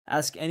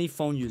Ask any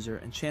phone user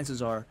and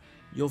chances are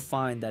you'll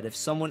find that if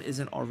someone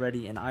isn't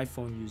already an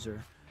iPhone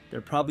user,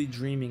 they're probably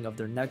dreaming of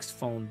their next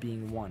phone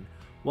being one.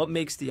 What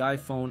makes the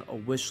iPhone a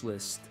wish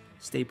list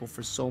staple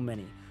for so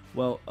many?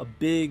 Well, a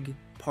big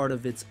part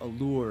of its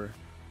allure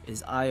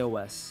is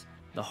iOS,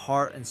 the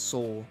heart and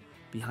soul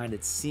behind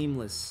its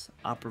seamless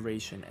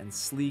operation and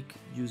sleek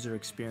user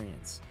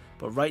experience.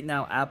 But right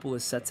now, Apple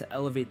is set to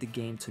elevate the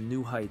game to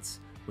new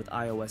heights with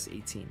iOS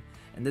 18,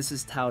 and this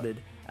is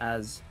touted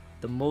as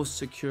the most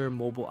secure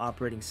mobile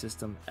operating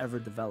system ever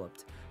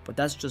developed. But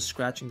that's just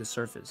scratching the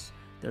surface.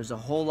 There's a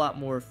whole lot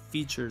more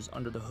features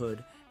under the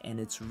hood, and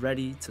it's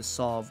ready to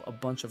solve a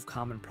bunch of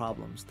common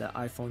problems that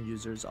iPhone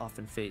users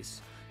often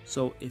face.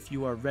 So if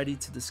you are ready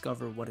to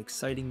discover what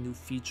exciting new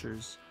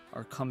features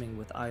are coming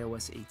with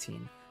iOS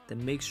 18,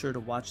 then make sure to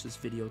watch this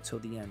video till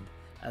the end,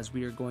 as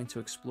we are going to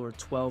explore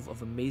 12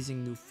 of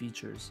amazing new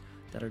features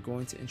that are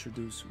going to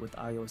introduce with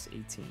iOS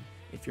 18.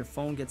 If your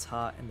phone gets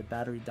hot and the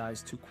battery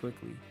dies too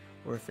quickly,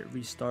 or if it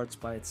restarts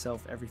by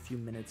itself every few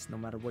minutes no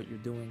matter what you're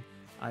doing,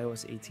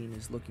 iOS 18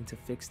 is looking to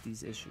fix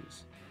these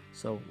issues.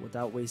 So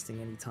without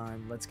wasting any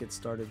time, let's get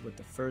started with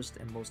the first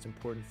and most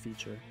important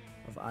feature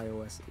of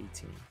iOS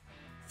 18.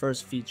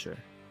 First feature,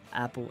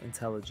 Apple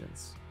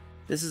Intelligence.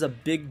 This is a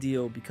big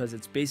deal because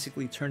it's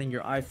basically turning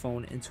your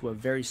iPhone into a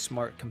very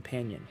smart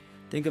companion.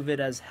 Think of it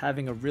as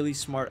having a really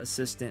smart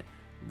assistant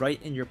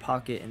right in your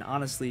pocket, and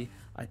honestly,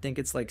 I think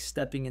it's like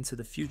stepping into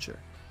the future.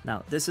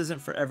 Now, this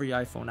isn't for every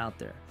iPhone out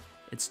there.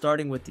 It's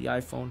starting with the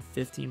iPhone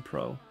 15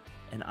 Pro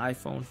and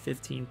iPhone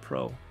 15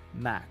 Pro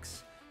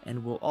Max,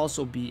 and will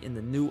also be in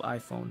the new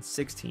iPhone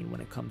 16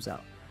 when it comes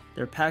out.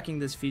 They're packing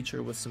this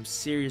feature with some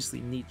seriously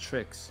neat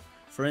tricks.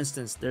 For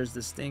instance, there's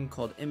this thing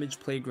called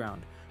Image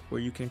Playground, where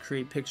you can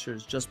create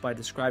pictures just by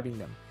describing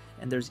them,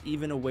 and there's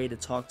even a way to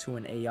talk to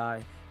an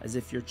AI as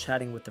if you're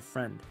chatting with a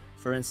friend.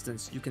 For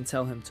instance, you can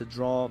tell him to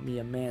draw me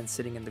a man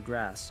sitting in the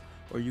grass,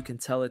 or you can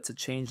tell it to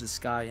change the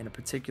sky in a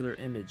particular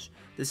image.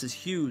 This is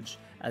huge,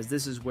 as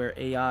this is where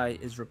AI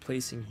is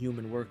replacing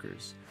human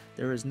workers.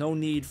 There is no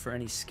need for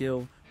any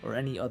skill or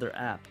any other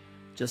app.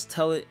 Just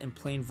tell it in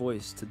plain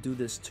voice to do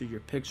this to your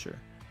picture,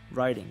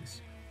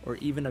 writings, or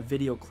even a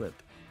video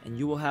clip, and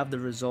you will have the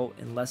result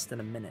in less than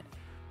a minute.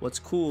 What's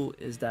cool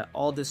is that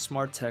all this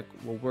smart tech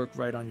will work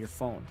right on your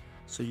phone,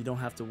 so you don't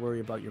have to worry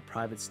about your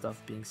private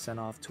stuff being sent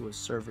off to a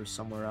server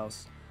somewhere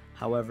else.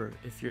 However,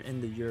 if you're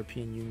in the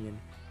European Union,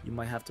 you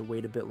might have to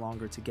wait a bit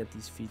longer to get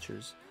these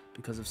features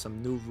because of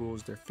some new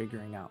rules they're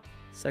figuring out.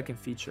 Second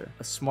feature,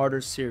 a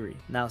smarter Siri.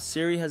 Now,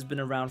 Siri has been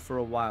around for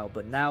a while,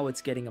 but now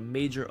it's getting a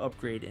major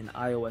upgrade in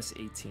iOS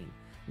 18.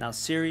 Now,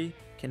 Siri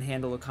can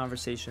handle a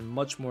conversation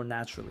much more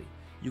naturally.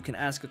 You can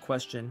ask a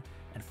question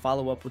and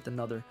follow up with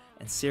another,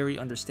 and Siri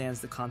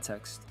understands the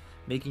context,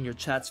 making your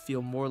chats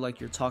feel more like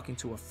you're talking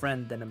to a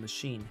friend than a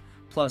machine.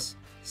 Plus,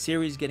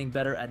 Siri's getting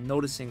better at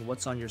noticing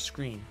what's on your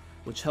screen,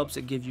 which helps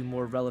it give you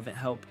more relevant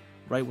help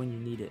right when you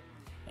need it.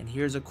 And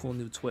here's a cool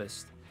new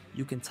twist.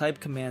 You can type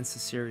commands to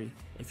Siri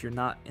if you're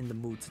not in the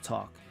mood to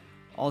talk.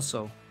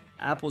 Also,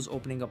 Apple's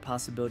opening up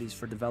possibilities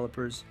for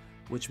developers,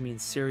 which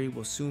means Siri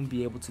will soon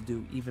be able to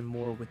do even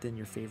more within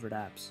your favorite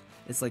apps.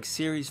 It's like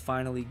Siri's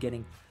finally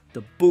getting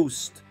the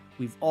boost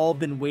we've all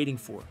been waiting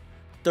for.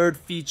 Third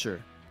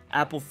feature,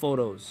 Apple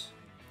Photos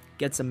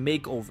gets a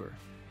makeover.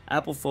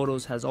 Apple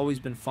Photos has always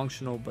been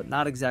functional but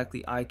not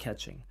exactly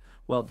eye-catching.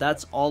 Well,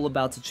 that's all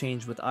about to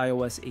change with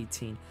iOS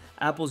 18.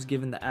 Apple's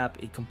given the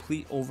app a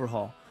complete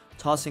overhaul,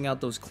 tossing out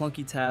those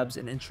clunky tabs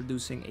and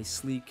introducing a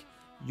sleek,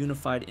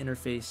 unified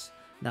interface.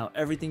 Now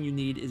everything you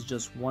need is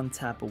just one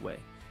tap away.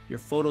 Your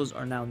photos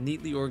are now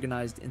neatly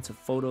organized into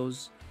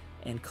photos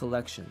and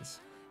collections,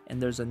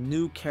 and there's a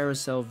new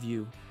carousel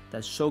view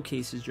that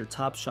showcases your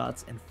top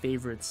shots and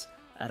favorites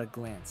at a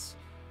glance.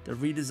 The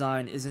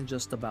redesign isn't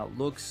just about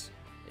looks,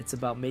 it's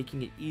about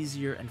making it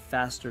easier and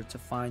faster to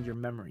find your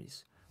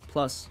memories.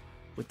 Plus,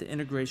 with the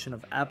integration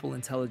of Apple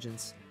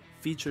Intelligence,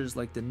 features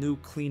like the new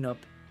cleanup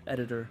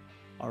editor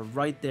are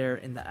right there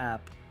in the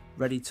app,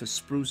 ready to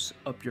spruce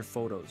up your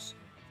photos.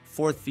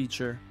 Fourth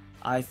feature,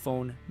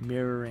 iPhone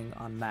mirroring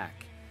on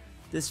Mac.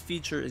 This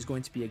feature is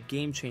going to be a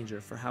game changer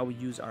for how we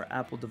use our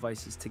Apple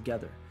devices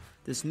together.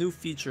 This new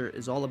feature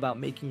is all about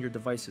making your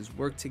devices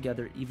work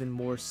together even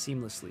more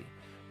seamlessly.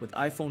 With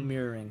iPhone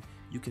mirroring,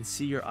 you can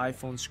see your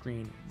iPhone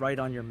screen right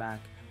on your Mac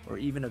or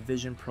even a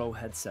Vision Pro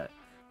headset.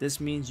 This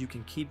means you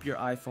can keep your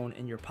iPhone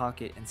in your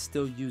pocket and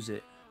still use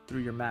it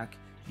through your Mac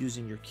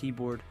using your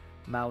keyboard,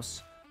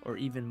 mouse, or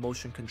even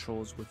motion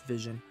controls with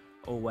Vision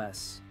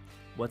OS.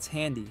 What's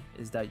handy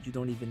is that you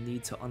don't even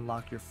need to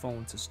unlock your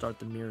phone to start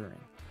the mirroring.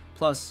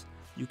 Plus,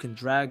 you can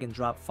drag and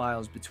drop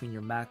files between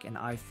your Mac and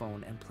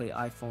iPhone and play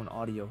iPhone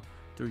audio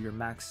through your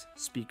Mac's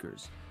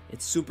speakers.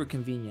 It's super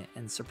convenient,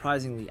 and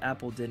surprisingly,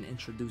 Apple didn't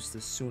introduce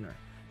this sooner.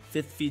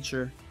 Fifth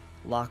feature,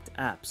 locked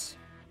apps.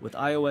 With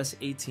iOS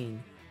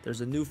 18,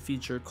 there's a new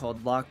feature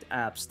called locked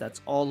apps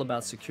that's all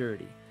about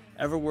security.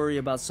 Ever worry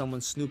about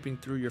someone snooping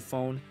through your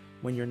phone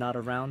when you're not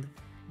around?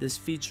 This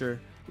feature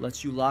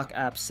lets you lock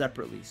apps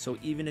separately, so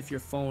even if your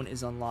phone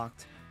is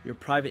unlocked, your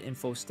private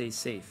info stays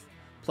safe.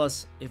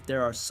 Plus, if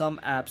there are some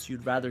apps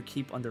you'd rather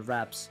keep under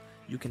wraps,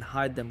 you can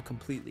hide them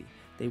completely.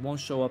 They won't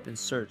show up in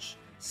search,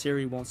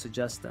 Siri won't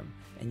suggest them,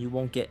 and you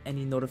won't get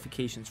any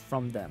notifications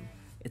from them.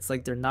 It's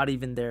like they're not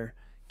even there,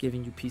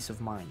 giving you peace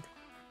of mind.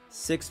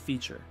 Sixth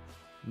feature,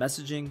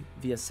 messaging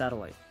via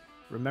satellite.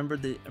 Remember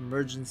the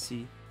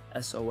emergency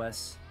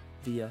SOS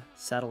via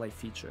satellite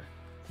feature.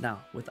 Now,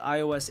 with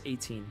iOS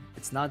 18,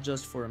 it's not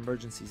just for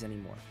emergencies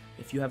anymore.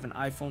 If you have an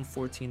iPhone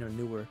 14 or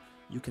newer,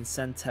 you can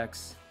send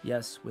texts,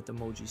 yes, with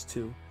emojis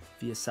too,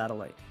 via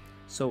satellite.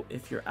 So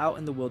if you're out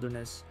in the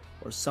wilderness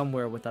or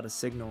somewhere without a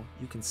signal,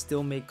 you can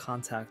still make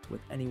contact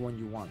with anyone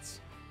you want.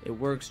 It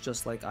works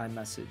just like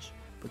iMessage,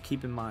 but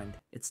keep in mind,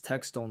 it's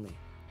text only,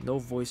 no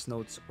voice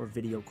notes or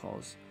video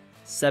calls.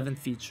 Seventh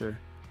feature,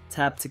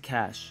 tap to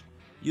cash.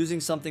 Using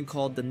something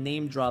called the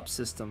name drop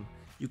system,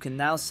 you can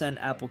now send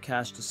Apple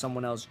Cash to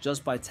someone else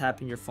just by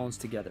tapping your phones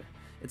together.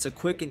 It's a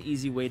quick and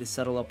easy way to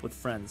settle up with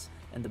friends,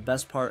 and the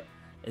best part,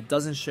 it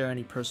doesn't share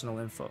any personal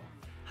info.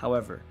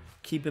 However,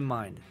 keep in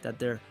mind that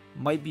there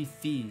might be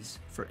fees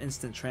for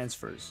instant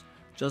transfers,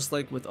 just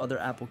like with other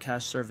Apple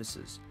Cash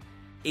services.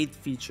 Eighth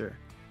feature,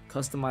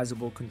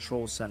 customizable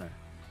control center.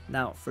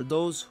 Now, for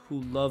those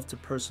who love to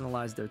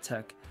personalize their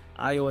tech,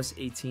 iOS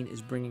 18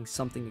 is bringing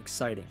something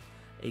exciting,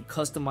 a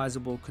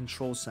customizable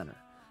control center.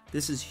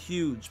 This is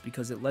huge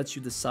because it lets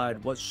you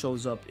decide what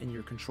shows up in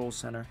your control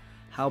center,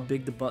 how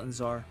big the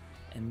buttons are,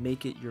 and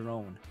make it your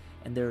own.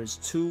 And there is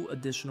 2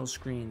 additional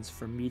screens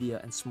for media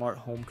and smart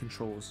home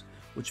controls,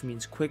 which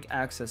means quick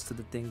access to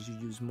the things you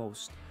use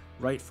most,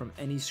 right from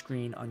any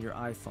screen on your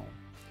iPhone.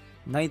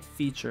 Ninth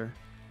feature,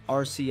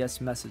 RCS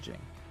messaging.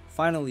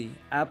 Finally,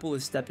 Apple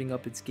is stepping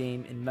up its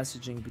game in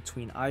messaging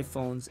between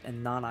iPhones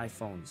and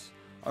non-iPhones.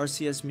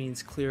 RCS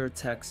means clearer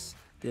text,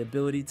 the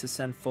ability to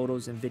send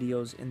photos and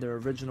videos in their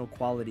original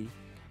quality,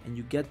 and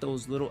you get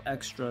those little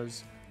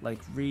extras like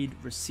read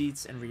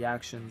receipts and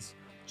reactions,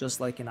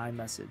 just like in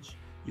iMessage.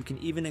 You can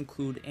even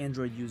include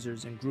Android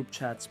users in group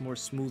chats more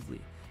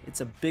smoothly. It's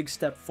a big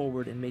step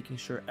forward in making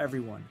sure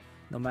everyone,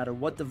 no matter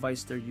what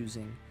device they're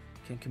using,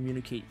 can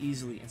communicate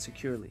easily and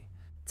securely.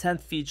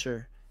 10th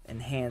feature,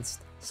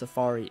 enhanced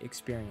Safari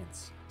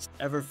experience.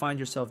 Ever find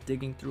yourself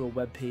digging through a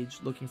web page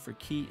looking for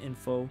key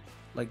info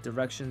like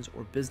directions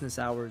or business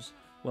hours?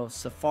 Well,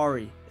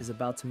 Safari is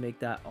about to make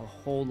that a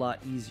whole lot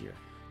easier.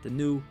 The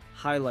new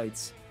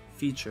highlights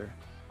feature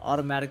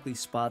automatically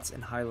spots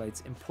and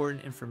highlights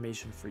important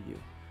information for you,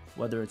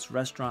 whether it's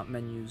restaurant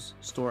menus,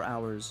 store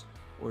hours,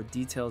 or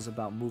details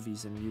about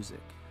movies and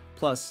music.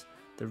 Plus,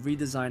 the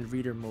redesigned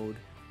reader mode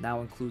now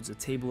includes a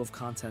table of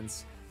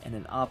contents and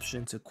an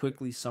option to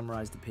quickly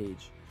summarize the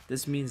page.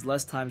 This means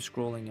less time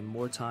scrolling and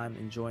more time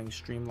enjoying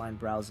streamlined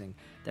browsing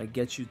that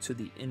gets you to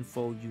the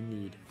info you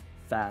need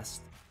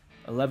fast.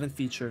 11th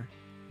feature,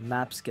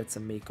 Maps gets a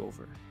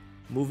makeover.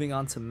 Moving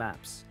on to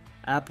Maps,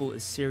 Apple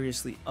is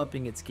seriously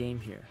upping its game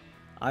here.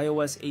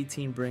 iOS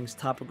 18 brings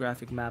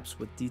topographic maps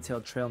with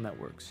detailed trail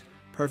networks,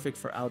 perfect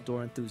for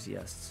outdoor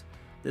enthusiasts.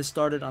 This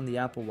started on the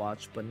Apple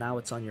Watch, but now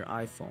it's on your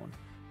iPhone,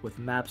 with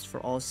maps for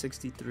all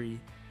 63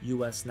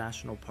 US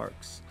national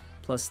parks,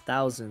 plus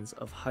thousands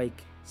of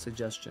hike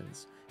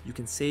suggestions. You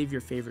can save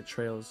your favorite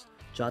trails,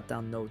 jot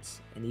down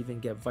notes, and even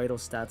get vital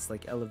stats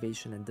like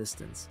elevation and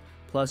distance.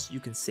 Plus, you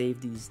can save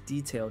these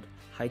detailed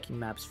hiking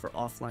maps for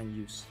offline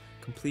use,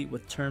 complete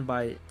with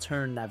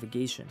turn-by-turn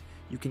navigation.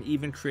 You can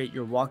even create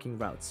your walking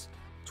routes.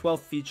 12th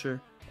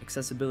feature,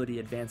 accessibility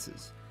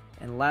advances.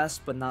 And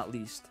last but not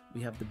least,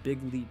 we have the big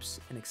leaps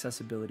in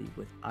accessibility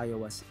with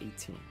iOS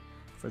 18.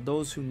 For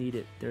those who need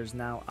it, there's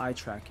now eye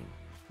tracking,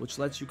 which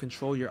lets you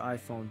control your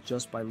iPhone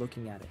just by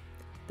looking at it.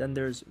 Then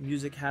there's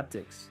music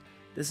haptics.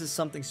 This is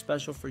something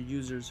special for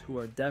users who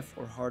are deaf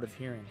or hard of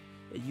hearing.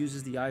 It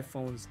uses the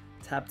iPhone's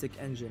Taptic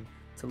engine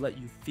to let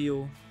you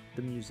feel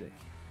the music.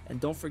 And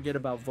don't forget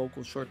about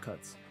vocal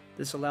shortcuts.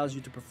 This allows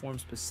you to perform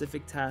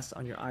specific tasks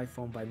on your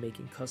iPhone by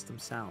making custom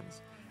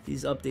sounds.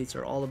 These updates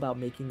are all about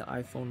making the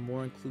iPhone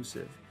more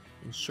inclusive,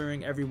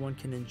 ensuring everyone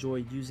can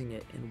enjoy using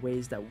it in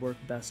ways that work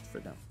best for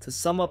them. To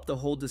sum up the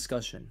whole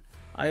discussion,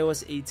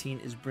 iOS 18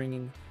 is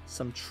bringing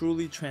some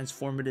truly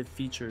transformative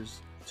features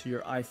to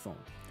your iPhone.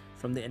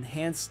 From the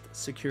enhanced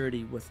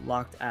security with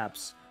locked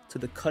apps to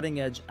the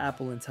cutting-edge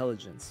Apple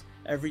Intelligence,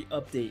 every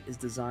update is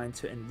designed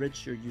to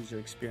enrich your user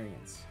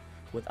experience.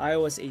 With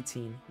iOS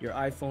 18, your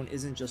iPhone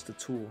isn't just a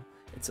tool,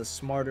 it's a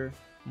smarter,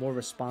 more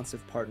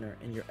responsive partner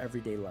in your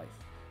everyday life.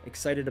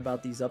 Excited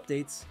about these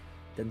updates?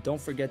 Then don't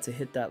forget to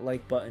hit that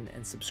like button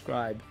and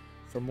subscribe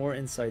for more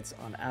insights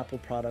on Apple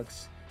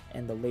products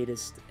and the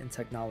latest in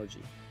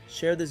technology.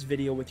 Share this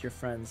video with your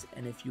friends,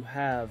 and if you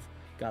have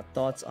got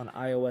thoughts on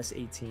iOS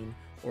 18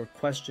 or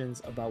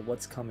questions about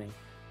what's coming,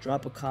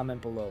 drop a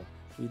comment below.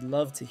 We'd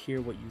love to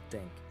hear what you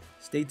think.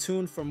 Stay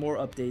tuned for more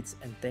updates,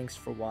 and thanks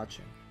for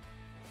watching.